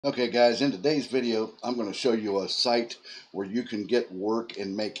Okay guys, in today's video I'm going to show you a site where you can get work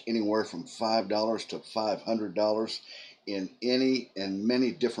and make anywhere from $5 to $500 in any and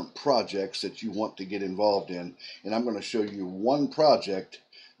many different projects that you want to get involved in. And I'm going to show you one project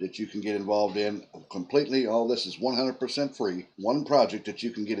that you can get involved in completely. All this is 100% free. One project that you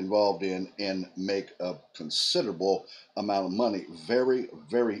can get involved in and make a considerable amount of money very,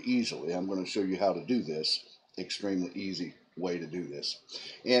 very easily. I'm going to show you how to do this. Extremely easy way to do this.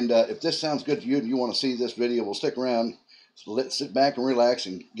 And if this sounds good to you and you want to see this video, well, stick around. So let's sit back and relax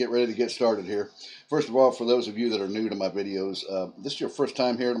and get ready to get started here. First of all, for those of you that are new to my videos, this is your first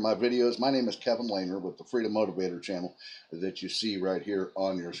time here to my videos. My name is Kevin Lehner with the Freedom Motivator channel that you see right here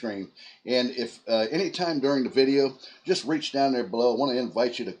on your screen. And if anytime during the video, just reach down there below. I want to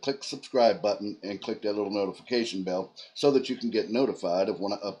invite you to click the subscribe button and click that little notification bell so that you can get notified of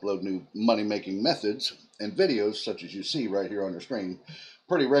when I upload new money-making methods and videos such as you see right here on your screen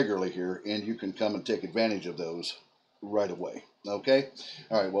pretty regularly here, and you can come and take advantage of those right away. Okay?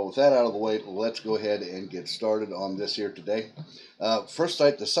 All right, well, with that out of the way, let's go ahead and get started on this here today. First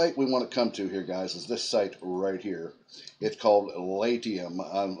site, the site we want to come to here, guys, is this site right here. It's called Latium.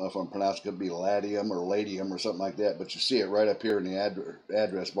 I don't know if I'm pronouncing it, could be Latium or Latium or something like that, but you see it right up here in the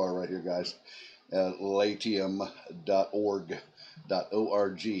address bar right here, guys. Latium.org.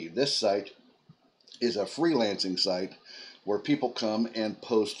 This site is a freelancing site where people come and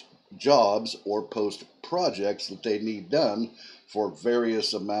post jobs or post projects that they need done for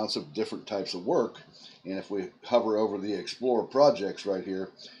various amounts of different types of work. And if we hover over the Explore projects right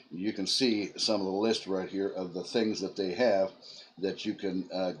here, you can see some of the list right here of the things that they have that you can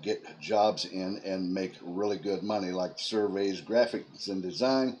get jobs in and make really good money, like surveys, graphics and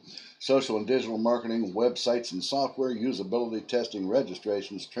design, social and digital marketing, websites and software, usability testing,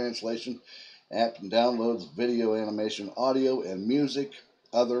 registrations, translation, app downloads, video animation, audio and music,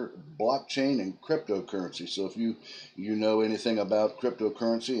 other, blockchain and cryptocurrency. So if you know anything about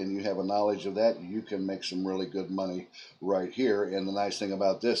cryptocurrency and you have a knowledge of that, you can make some really good money right here. And the nice thing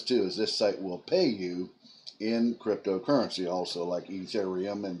about this too is this site will pay you in cryptocurrency also, like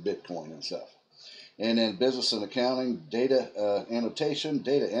Ethereum and Bitcoin and stuff. And then business and accounting, data annotation,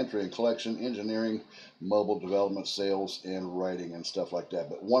 data entry and collection, engineering, mobile development, sales, and writing and stuff like that.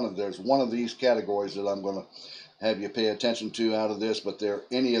 But there's one of these categories that I'm going to have you pay attention to out of this. But there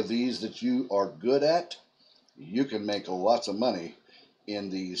any of these that you are good at, you can make lots of money in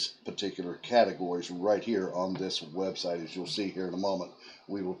these particular categories right here on this website. As you'll see here in a moment,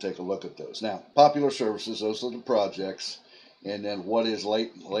 we will take a look at those. Now, popular services, those are the projects. And then what is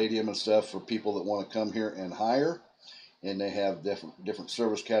Latium and stuff for people that want to come here and hire. And they have different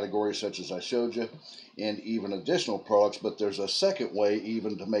service categories such as I showed you, and even additional products. But there's a second way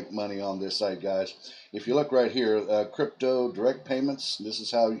even to make money on this site, guys. If you look right here, crypto direct payments, this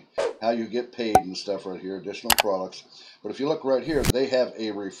is how you get paid and stuff right here, additional products. But if you look right here, they have a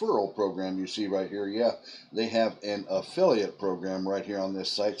referral program you see right here. Yeah, they have an affiliate program right here on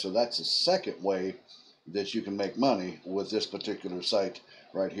this site. So that's the second way that you can make money with this particular site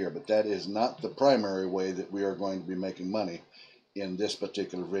right here. But that is not the primary way that we are going to be making money in this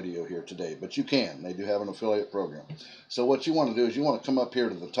particular video here today. But you can. They do have an affiliate program. So what you want to do is you want to come up here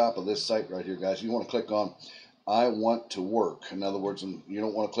to the top of this site right here, guys. You want to click on I want to work. In other words, and you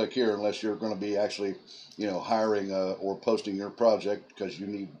don't want to click here unless you're going to be actually, hiring or posting your project because you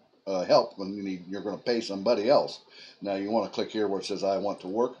need help when you're going to pay somebody else. Now you want to click here where it says I want to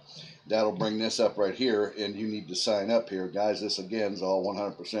work. That'll bring this up right here, and you need to sign up here, guys. This again is all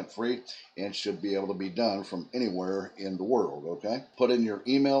 100% free and should be able to be done from anywhere in the world. Okay, put in your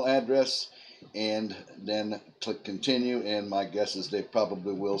email address and then click continue, and my guess is they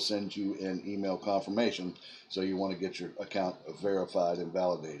probably will send you an email confirmation, so you want to get your account verified and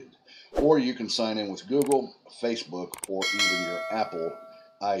validated. Or you can sign in with Google, Facebook, or even your Apple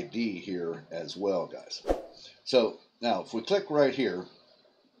ID here as well, guys. So now if we click right here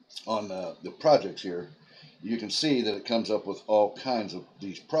on the projects here, you can see that it comes up with all kinds of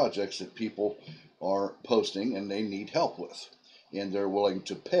these projects that people are posting and they need help with, and they're willing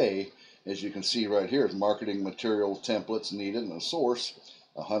to pay. As you can see right here, is marketing material templates needed and a source,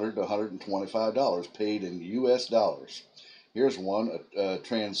 $100 to $125 paid in US dollars. Here's one, a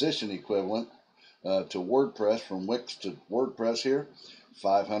transition equivalent to WordPress, from Wix to WordPress here,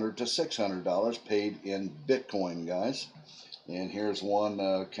 $500 to $600 paid in Bitcoin, guys. And here's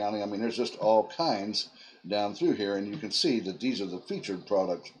one counting. I mean, there's just all kinds down through here, and you can see that these are the featured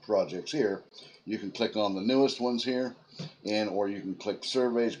projects here. You can click on the newest ones here, or you can click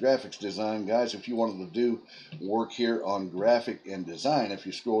surveys, graphics design. Guys, if you wanted to do work here on graphic and design, if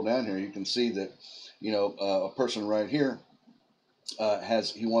you scroll down here, you can see that, a person right here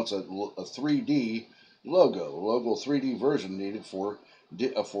he wants a 3D logo 3D version needed for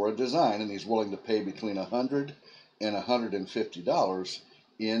a design, and he's willing to pay between $100 and $150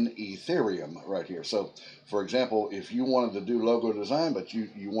 in Ethereum right here. So, for example, if you wanted to do logo design, but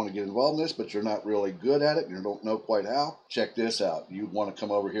you want to get involved in this, but you're not really good at it, you don't know quite how, check this out. You want to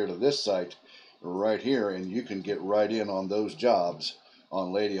come over here to this site right here, and you can get right in on those jobs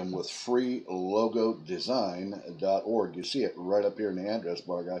on Latium with freelogodesign.org. You see it right up here in the address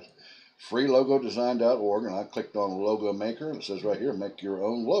bar, guys. freelogodesign.org, and I clicked on Logo Maker, and it says right here, make your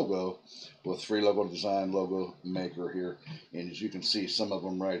own logo with Free Logo Design Logo Maker here. And as you can see, some of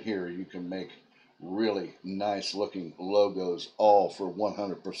them right here, you can make really nice looking logos, all for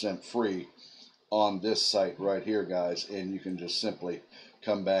 100% free on this site right here, guys. And you can just simply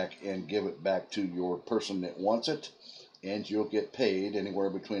come back and give it back to your person that wants it, and you'll get paid anywhere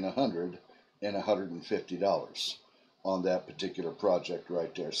between $100 and $150 on that particular project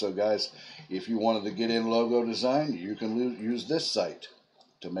right there. So guys, if you wanted to get in logo design, you can use this site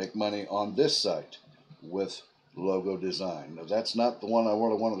to make money on this site with logo design. Now, that's not the one I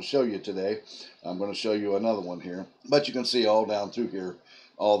really wanted to show you today. I'm going to show you another one here, but you can see all down through here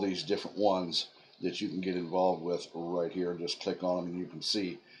all these different ones that you can get involved with right here. Just click on them and you can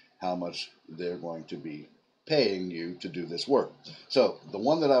see how much they're going to be paying you to do this work. So the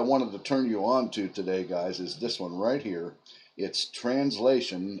one that I wanted to turn you on to today, guys, is this one right here. It's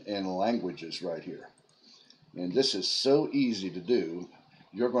translation and languages right here. And this is so easy to do.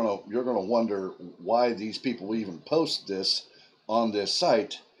 You're gonna wonder why these people even post this on this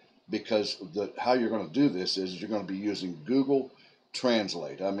site, because how you're going to do this is you're going to be using Google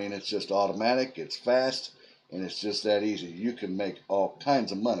Translate. I mean, it's just automatic, it's fast, and it's just that easy. You can make all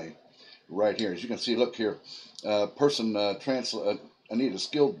kinds of money right here. As you can see, look here, I need a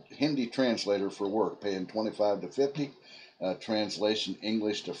skilled Hindi translator for work, paying 25 to 50. Translation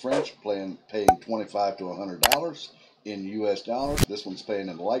English to French, paying 25 to $100 in US dollars. This one's paying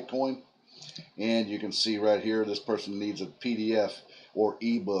in Litecoin. And you can see right here, this person needs a PDF or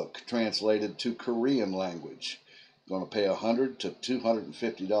ebook translated to Korean language. Going to pay $100 to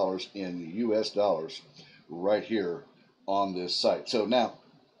 $250 in US dollars right here on this site. So now,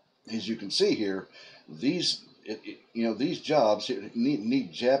 as you can see here, these jobs here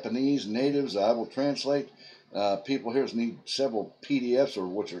need Japanese natives. I will translate. People here need several PDFs, or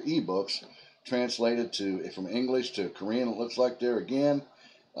which are ebooks, translated from English to Korean. It looks like there again,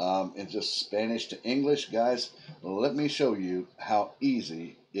 and just Spanish to English. Guys, let me show you how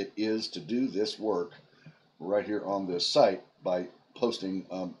easy it is to do this work right here on this site by posting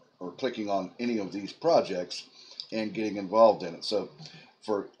or clicking on any of these projects and getting involved in it. So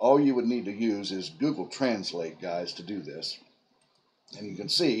for all you would need to use is Google Translate, guys, to do this. And you can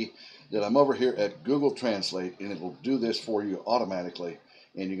see that I'm over here at Google Translate, and it will do this for you automatically.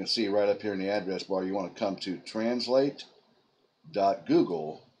 And you can see right up here in the address bar, you want to come to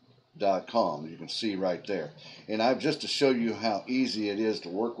translate.google.com. You can see right there. And just to show you how easy it is to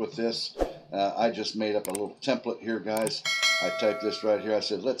work with this, I just made up a little template here, guys. I typed this right here. I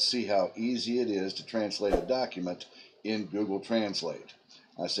said, let's see how easy it is to translate a document in Google Translate.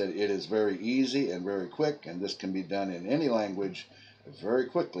 I said it is very easy and very quick, and this can be done in any language very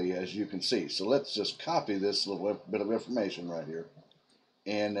quickly, as you can see. So let's just copy this little bit of information right here,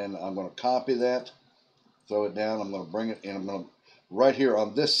 and then I'm going to copy that, throw it down. I'm going to bring it, and I'm going to right here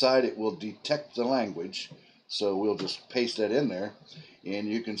on this side, it will detect the language, so we'll just paste that in there, and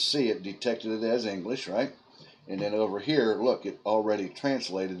you can see it detected it as English, right? And then over here, look, it already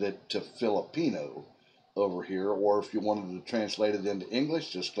translated it to Filipino over here. Or if you wanted to translate it into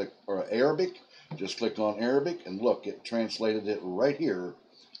English, just click, or Arabic, just click on Arabic, and look, it translated it right here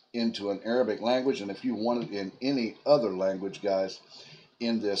into an Arabic language. And if you want it in any other language, guys,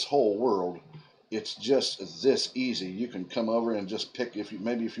 in this whole world, it's just this easy. You can come over and just pick, if you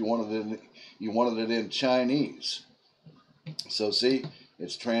wanted it in Chinese. So see,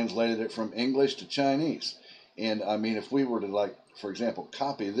 it's translated it from English to Chinese. And I mean, if we were to, like, for example,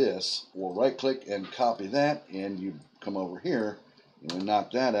 copy this, we'll right click and copy that, and you come over here and we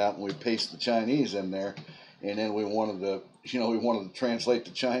knock that out and we paste the Chinese in there. And then we wanted to translate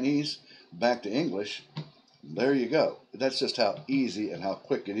the Chinese back to English. There you go. That's just how easy and how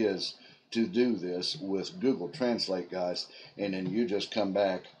quick it is to do this with Google Translate, guys. And then you just come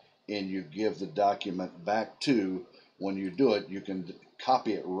back and you give the document back to, when you do it, you can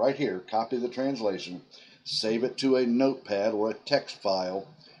copy it right here, copy the translation, save it to a notepad or a text file,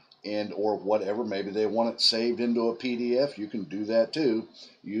 and or whatever. Maybe they want it saved into a PDF. You can do that too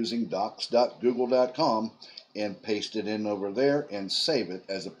using docs.google.com and paste it in over there and save it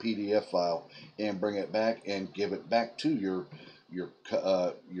as a PDF file and bring it back and give it back to your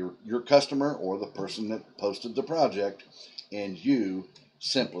your customer or the person that posted the project, and you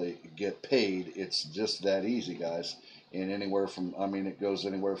simply get paid. It's just that easy, guys. And anywhere from, I mean, it goes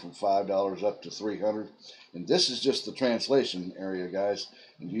anywhere from $5 up to $300. And this is just the translation area, guys.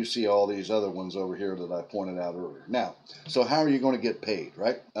 And you see all these other ones over here that I pointed out earlier. Now, so how are you going to get paid,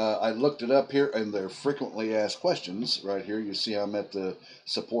 right? I looked it up here, and they're frequently asked questions right here. You see I'm at the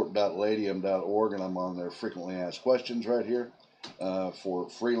support.ladium.org, and I'm on their frequently asked questions right here for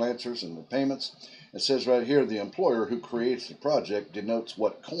freelancers and the payments. It says right here, the employer who creates the project denotes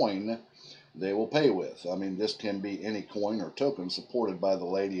what coin they will pay with. I mean, this can be any coin or token supported by the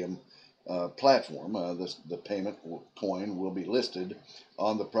Ladium platform. The payment coin will be listed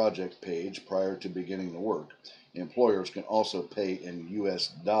on the project page prior to beginning the work. Employers can also pay in US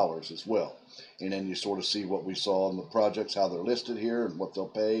dollars as well. And then you sort of see what we saw in the projects, how they're listed here, and what they'll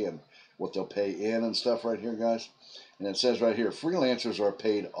pay and what they'll pay in and stuff right here, guys. And it says right here, freelancers are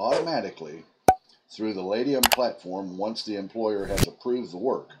paid automatically through the Ladium platform once the employer has approved the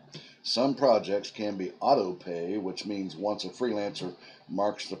work. Some projects can be auto pay, which means once a freelancer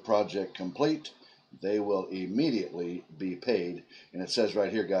marks the project complete, they will immediately be paid. And it says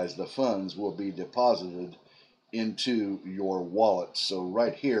right here, guys, the funds will be deposited into your wallet. So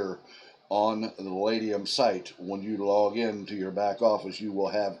right here on the Ladium site, when you log into your back office, you will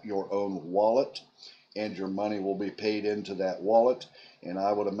have your own wallet, and your money will be paid into that wallet. And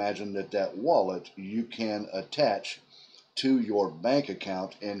I would imagine that that wallet you can attach to your bank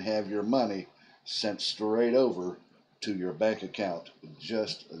account and have your money sent straight over to your bank account.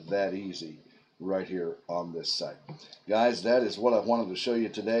 Just that easy right here on this site. Guys, that is what I wanted to show you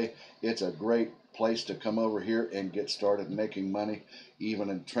today. It's a great place to come over here and get started making money, even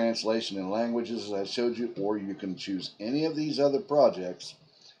in translation and languages as I showed you, or you can choose any of these other projects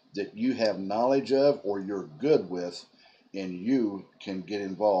that you have knowledge of or you're good with, and you can get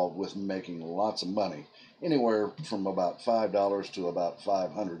involved with making lots of money, anywhere from about $5 to about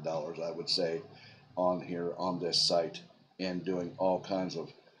 $500, I would say, on here on this site, and doing all kinds of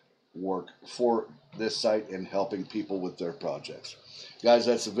work for this site and helping people with their projects. Guys,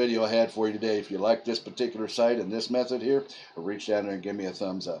 that's the video I had for you today. If you like this particular site and this method here, reach down there and give me a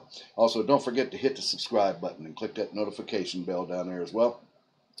thumbs up. Also, don't forget to hit the subscribe button and click that notification bell down there as well.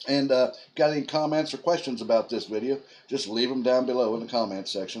 And got any comments or questions about this video, just leave them down below in the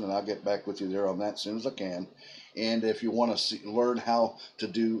comments section, and I'll get back with you there on that as soon as I can. And if you want to learn how to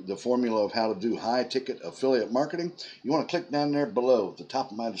do the formula of how to do high-ticket affiliate marketing, you want to click down there below at the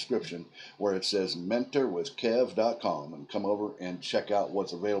top of my description where it says mentorwithkev.com, and come over and check out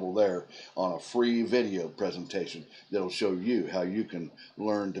what's available there on a free video presentation that'll show you how you can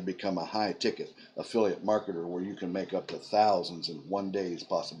learn to become a high-ticket affiliate marketer where you can make up to thousands in one day's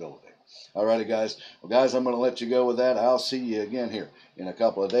possibility. Alrighty, guys. Well, guys, I'm going to let you go with that. I'll see you again here in a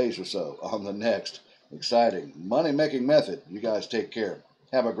couple of days or so on the next exciting money-making method. You guys take care.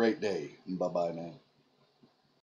 Have a great day. Bye-bye now.